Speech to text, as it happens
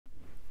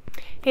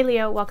Hey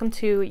Leo, welcome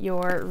to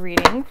your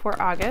reading for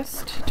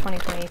August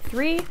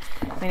 2023.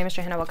 My name is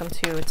Johanna. Welcome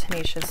to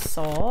Tenacious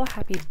Soul.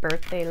 Happy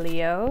birthday,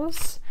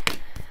 Leos.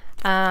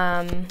 We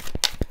are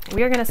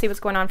going to see what's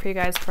going on for you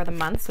guys for the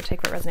month, so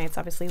take what resonates,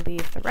 obviously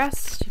leave the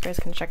rest. You guys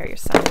can check out your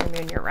sun, your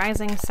moon, your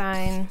rising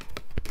sign.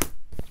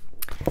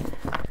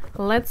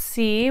 Let's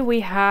see,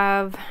 we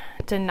have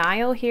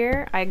denial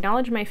here. I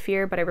acknowledge my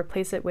fear, but I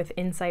replace it with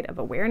insight of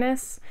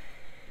awareness.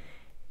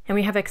 And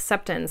we have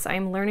acceptance. I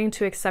am learning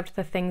to accept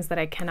the things that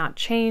I cannot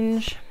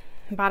change.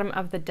 Bottom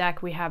of the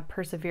deck, we have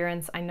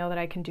perseverance. I know that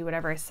I can do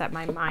whatever I set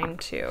my mind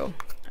to.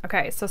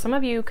 Okay, so some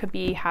of you could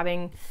be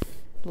having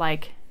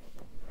like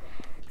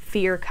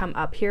fear come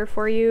up here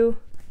for you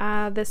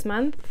this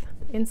month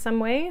in some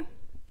way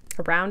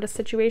around a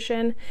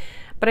situation.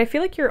 But I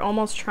feel like you're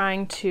almost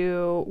trying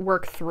to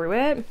work through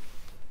it,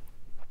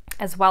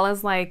 as well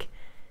as like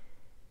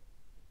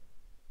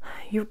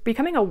you're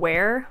becoming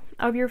aware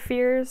of your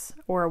fears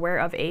or aware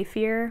of a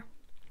fear.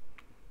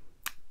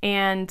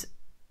 And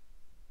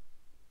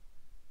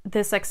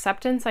this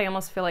acceptance, I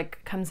almost feel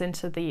like comes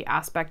into the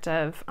aspect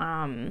of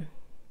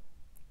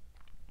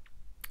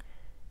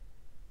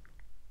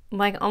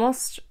like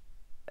almost,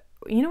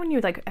 you know, when you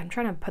like, I'm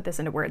trying to put this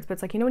into words, but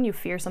it's like, you know, when you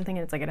fear something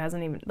and it's like, it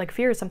hasn't even, like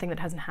fear is something that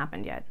hasn't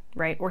happened yet,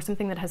 right? Or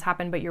something that has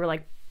happened, but you're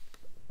like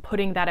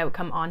putting that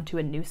outcome onto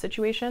a new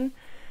situation.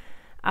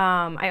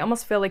 I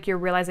almost feel like you're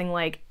realizing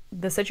like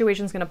the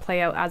situation's going to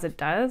play out as it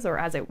does or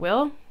as it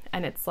will.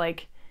 And it's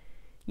like,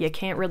 you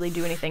can't really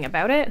do anything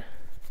about it.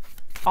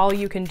 All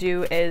you can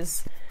do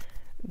is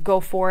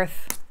go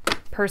forth,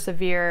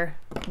 persevere,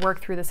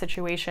 work through the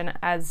situation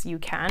as you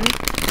can.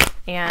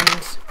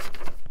 And,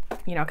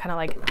 you know, kind of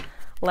like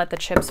let the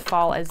chips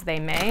fall as they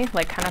may,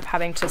 like kind of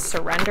having to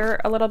surrender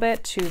a little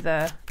bit to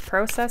the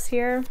process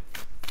here.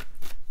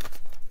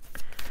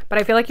 But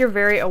I feel like you're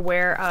very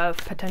aware of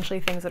potentially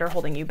things that are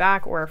holding you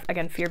back, or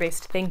again,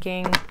 fear-based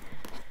thinking,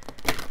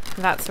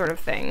 that sort of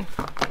thing.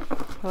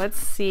 Let's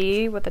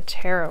see what the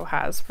tarot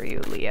has for you,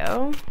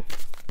 Leo.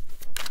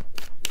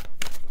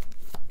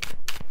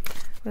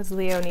 What does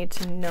Leo need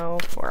to know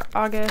for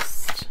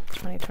August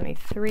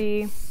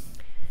 2023?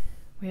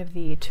 We have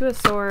the Two of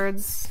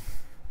Swords,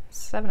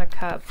 Seven of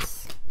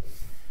Cups,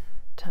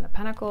 Ten of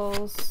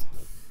Pentacles,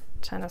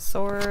 Ten of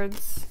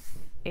Swords,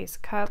 Ace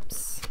of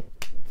Cups,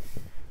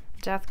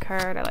 Death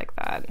card, I like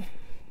that.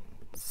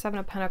 Seven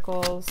of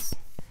Pentacles,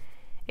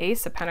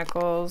 Ace of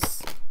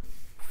Pentacles,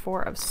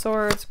 Four of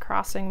Swords,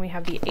 crossing. We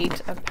have the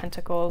Eight of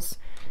Pentacles.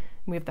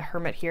 We have the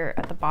Hermit here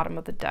at the bottom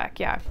of the deck.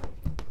 Yeah.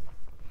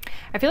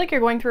 I feel like you're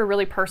going through a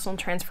really personal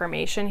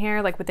transformation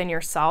here, like within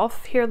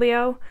yourself here,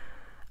 Leo.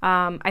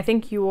 I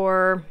think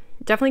you're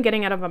definitely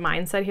getting out of a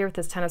mindset here with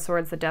this Ten of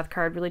Swords, the Death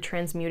card, really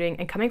transmuting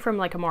and coming from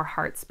like a more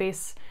heart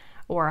space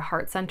or a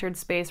heart-centered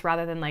space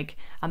rather than like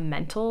a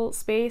mental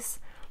space.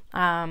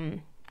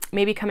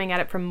 Maybe coming at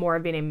it from more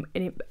of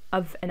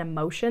an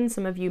emotion.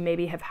 Some of you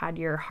maybe have had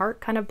your heart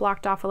kind of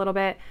blocked off a little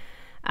bit.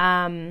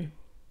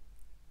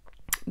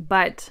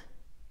 But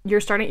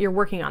you're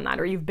working on that,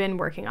 or you've been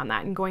working on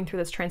that and going through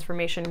this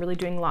transformation, really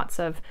doing lots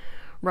of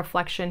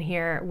reflection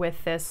here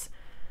with this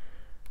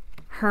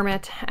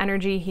Hermit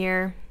energy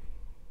here.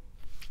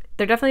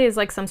 There definitely is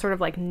like some sort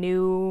of like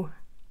new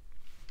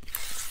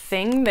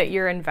thing that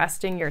you're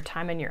investing your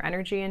time and your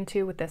energy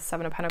into with this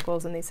Seven of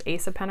Pentacles and these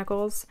Ace of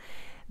Pentacles,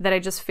 that I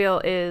just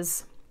feel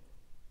is,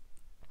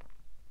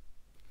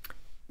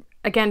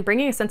 again,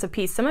 bringing a sense of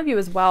peace. Some of you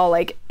as well,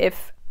 like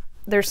if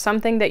there's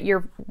something that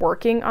you're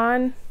working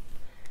on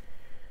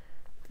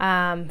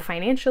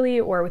financially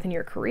or within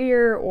your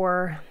career,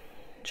 or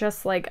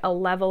just like a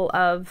level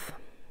of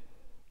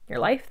your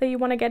life that you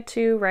want to get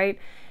to, right?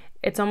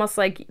 It's almost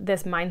like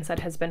this mindset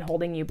has been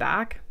holding you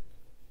back.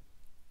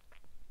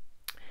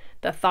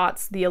 The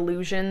thoughts, the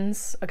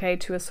illusions, okay,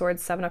 Two of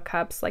Swords, Seven of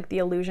Cups, like the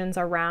illusions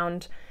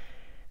around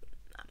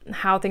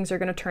how things are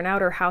going to turn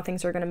out or how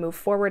things are going to move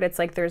forward. It's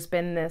like there's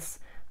been this,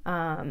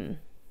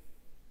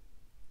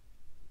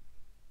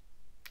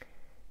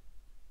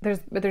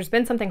 there's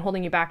been something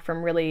holding you back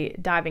from really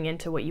diving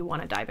into what you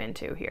want to dive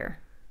into here.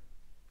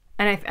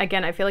 And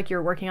again, I feel like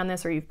you're working on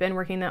this, or you've been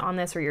working on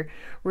this, or you're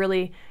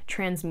really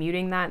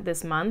transmuting that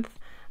this month.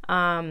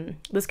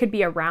 This could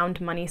be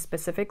around money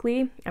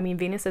specifically. I mean,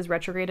 Venus is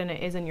retrograde and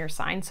it is in your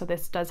sign. So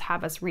this does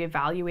have us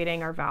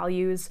reevaluating our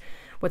values,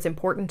 what's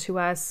important to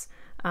us,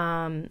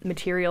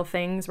 material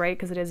things, right?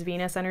 Because it is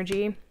Venus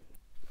energy.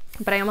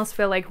 But I almost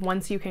feel like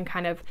once you can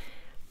kind of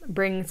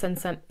bring some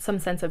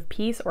sense of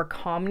peace or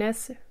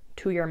calmness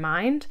to your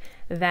mind,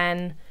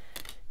 then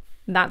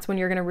that's when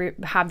you're going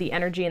to have the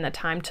energy and the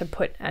time to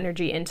put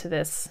energy into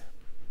this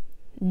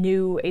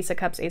new Ace of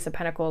Cups, Ace of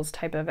Pentacles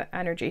type of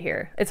energy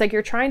here. It's like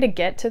you're trying to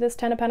get to this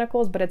Ten of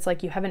Pentacles, but it's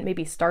like you haven't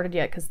maybe started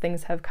yet because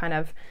things have kind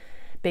of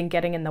been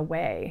getting in the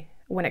way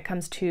when it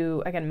comes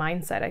to, again,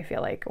 mindset, I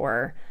feel like,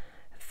 or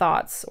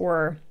thoughts,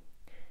 or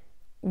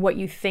what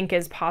you think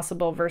is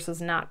possible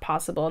versus not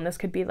possible. And this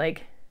could be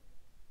like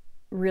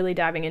really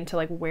diving into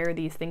like where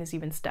these things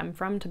even stem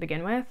from to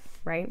begin with,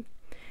 right?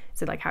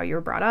 Is it like how you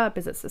were brought up?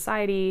 Is it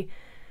society?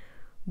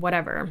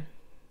 Whatever.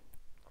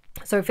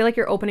 So I feel like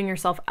you're opening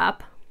yourself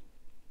up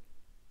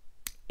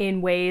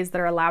in ways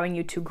that are allowing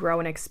you to grow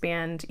and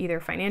expand, either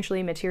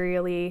financially,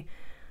 materially.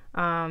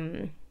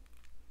 Some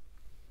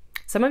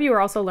of you are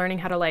also learning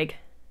how to like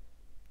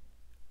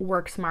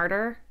work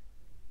smarter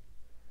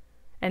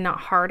and not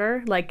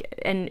harder, like,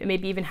 and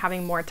maybe even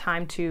having more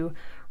time to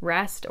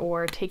rest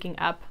or taking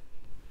up.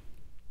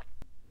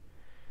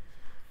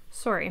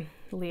 Sorry,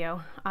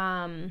 Leo.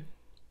 I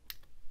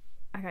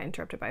got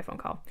interrupted by a phone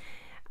call.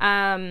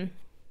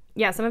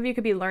 Yeah, some of you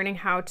could be learning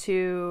how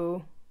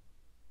to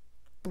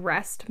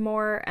rest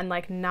more and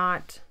like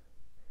not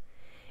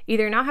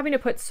having to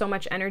put so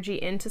much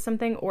energy into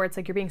something, or it's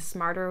like you're being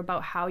smarter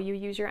about how you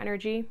use your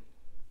energy.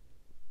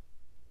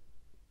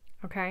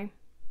 Okay.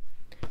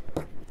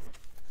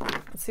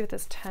 Let's see what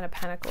this 10 of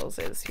Pentacles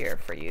is here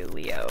for you,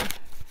 Leo.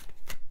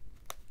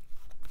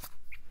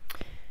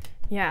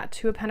 Yeah,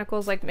 2 of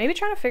Pentacles, like maybe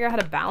trying to figure out how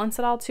to balance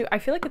it all too. I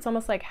feel like it's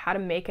almost like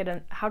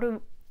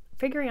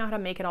figuring out how to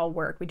make it all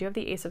work. We do have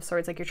the Ace of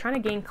Swords. Like you're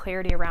trying to gain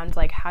clarity around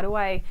like, how do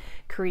I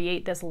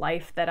create this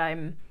life that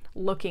I'm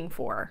looking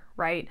for,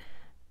 right?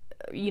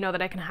 You know,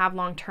 that I can have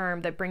long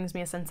term, that brings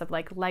me a sense of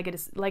like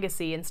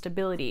legacy and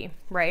stability,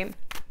 right?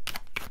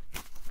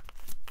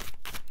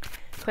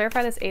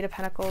 Clarify this 8 of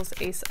Pentacles,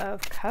 Ace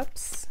of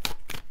Cups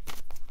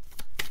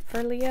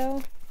for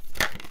Leo.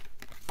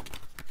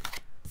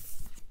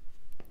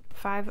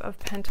 5 of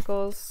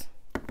Pentacles.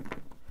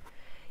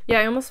 Yeah,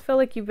 I almost feel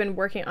like you've been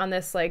working on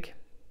this like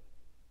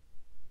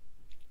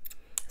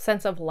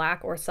sense of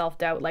lack or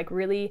self-doubt. Like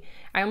really,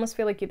 I almost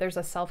feel like there's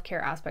a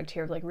self-care aspect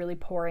here of like really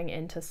pouring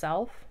into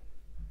self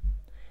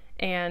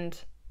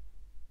and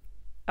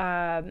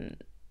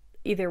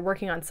either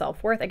working on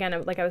self-worth.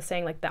 Again, like I was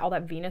saying, like all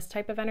that Venus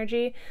type of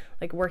energy,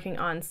 like working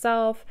on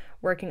self,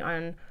 working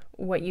on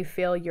what you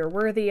feel you're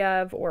worthy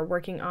of, or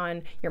working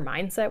on your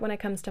mindset when it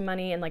comes to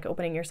money and like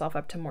opening yourself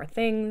up to more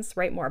things,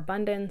 right? More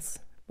abundance,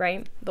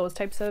 right? Those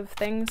types of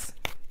things.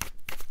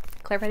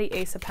 Clarify the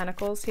Ace of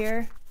Pentacles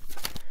here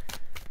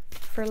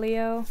for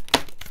Leo.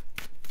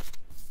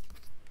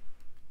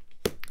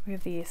 We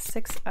have the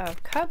 6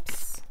 of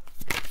Cups.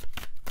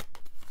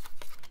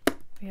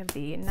 We have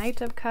the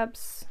Knight of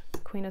Cups,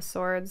 Queen of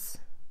Swords.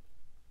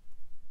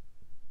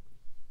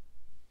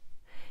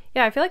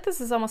 Yeah, I feel like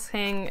this is almost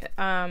saying,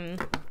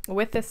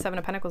 with this 7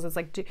 of Pentacles, it's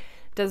like,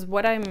 does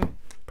what I'm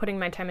putting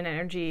my time and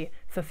energy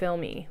fulfill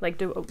me?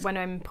 Like, when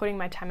I'm putting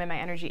my time and my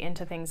energy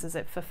into things, is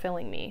it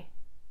fulfilling me?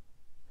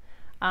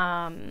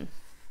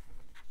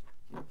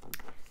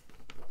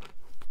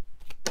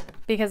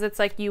 Because it's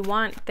like you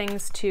want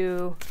things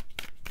to...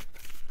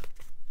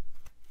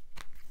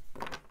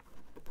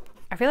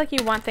 I feel like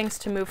you want things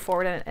to move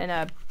forward in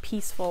a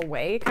peaceful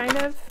way, kind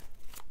of.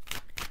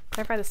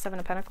 Clarify the 7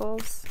 of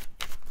Pentacles.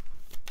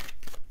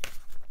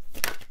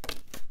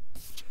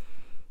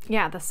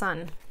 Yeah, the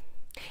Sun.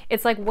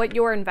 It's like what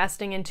you're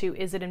investing into,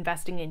 is it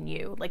investing in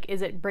you? Like,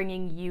 is it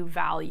bringing you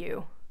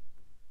value?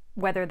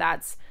 Whether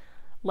that's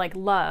like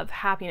love,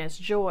 happiness,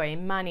 joy,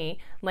 money,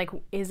 like,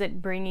 is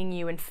it bringing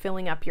you and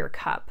filling up your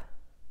cup?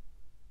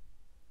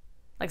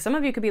 Like some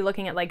of you could be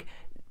looking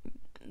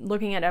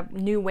at a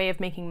new way of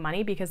making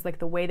money because like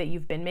the way that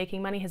you've been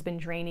making money has been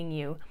draining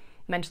you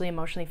mentally,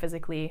 emotionally,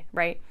 physically,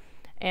 right?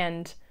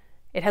 And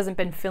it hasn't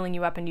been filling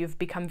you up, and you've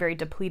become very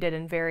depleted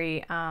and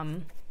very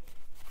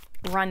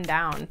run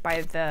down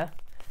by the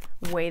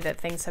way that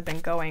things have been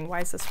going.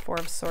 Why is this 4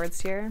 of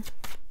Swords here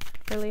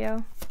for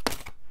Leo?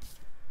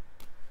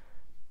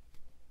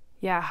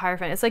 Yeah,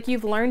 Hierophant. It's like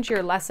you've learned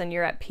your lesson.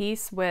 You're at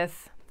peace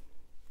with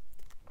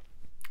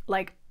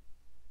like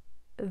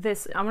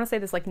this, I want to say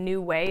this like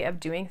new way of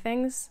doing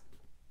things.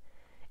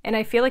 And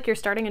I feel like you're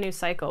starting a new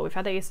cycle. We've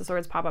had the Ace of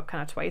Swords pop up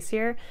kind of twice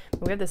here.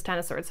 But we have this 10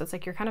 of Swords. So it's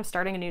like you're kind of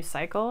starting a new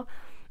cycle.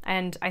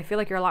 And I feel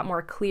like you're a lot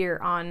more clear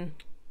on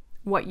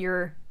where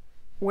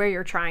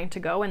you're trying to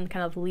go and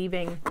kind of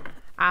leaving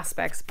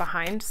aspects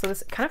behind. So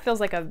this kind of feels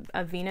like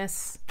a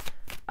Venus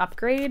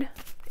upgrade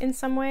in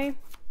some way.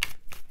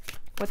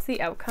 What's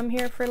the outcome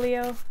here for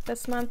Leo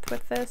this month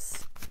with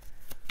this?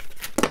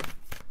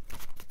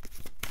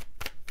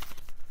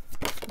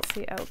 What's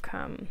the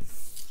outcome?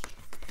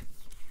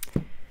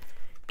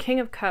 King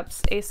of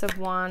Cups, Ace of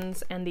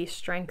Wands, and the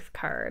Strength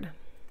card.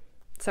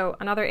 So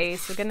another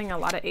ace. We're getting a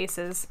lot of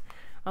aces.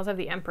 I also have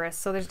the Empress.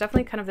 So there's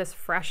definitely kind of this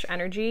fresh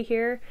energy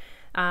here.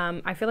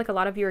 I feel like a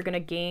lot of you are going to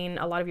gain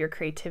a lot of your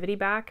creativity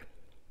back.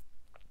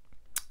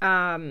 You're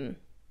going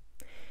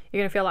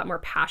to feel a lot more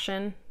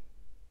passion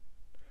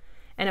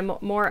and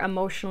more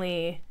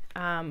emotionally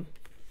under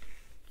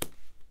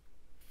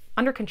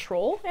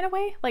control in a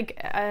way. Like,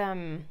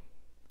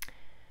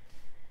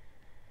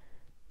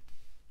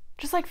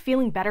 just like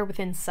feeling better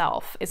within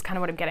self is kind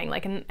of what I'm getting.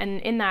 Like, and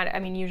in that, I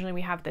mean, usually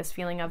we have this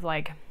feeling of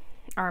like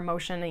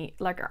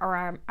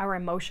our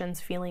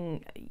emotions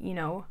feeling, you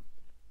know,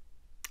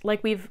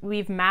 like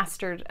we've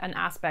mastered an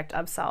aspect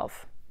of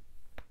self.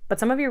 But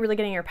some of you are really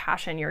getting your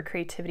passion, your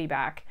creativity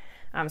back,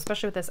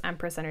 especially with this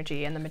Empress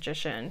energy and the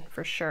Magician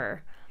for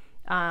sure.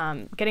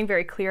 Getting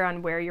very clear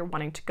on where you're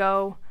wanting to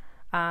go,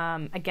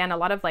 Again, a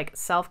lot of like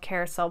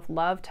self-care,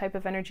 self-love type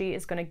of energy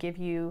is going to give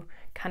you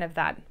kind of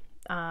that,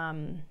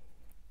 again,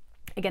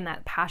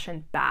 that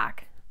passion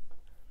back.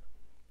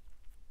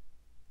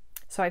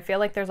 So I feel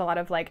like there's a lot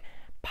of like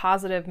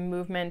positive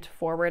movement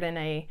forward in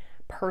a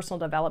personal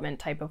development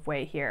type of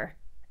way here.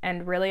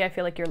 And really, I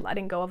feel like you're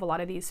letting go of a lot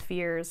of these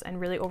fears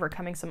and really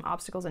overcoming some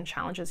obstacles and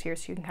challenges here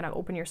so you can kind of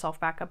open yourself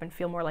back up and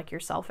feel more like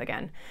yourself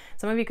again.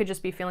 Some of you could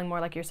just be feeling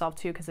more like yourself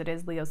too, because it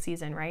is Leo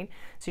season, right?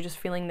 So you're just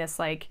feeling this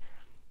like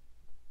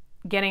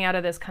getting out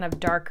of this kind of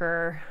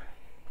darker,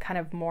 kind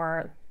of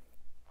more,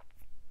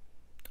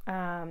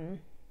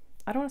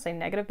 I don't want to say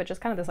negative, but just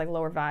kind of this like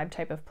lower vibe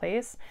type of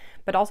place,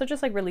 but also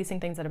just like releasing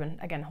things that have been,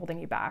 again, holding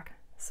you back.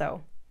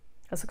 So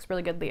this looks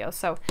really good, Leo.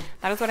 So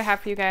that is what I have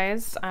for you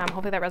guys.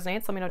 Hopefully that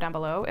resonates. Let me know down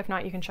below. If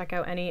not, you can check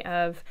out any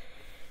of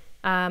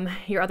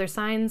your other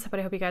signs, but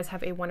I hope you guys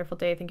have a wonderful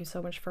day. Thank you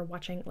so much for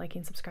watching,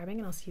 liking, subscribing,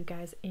 and I'll see you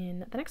guys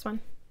in the next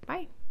one.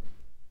 Bye.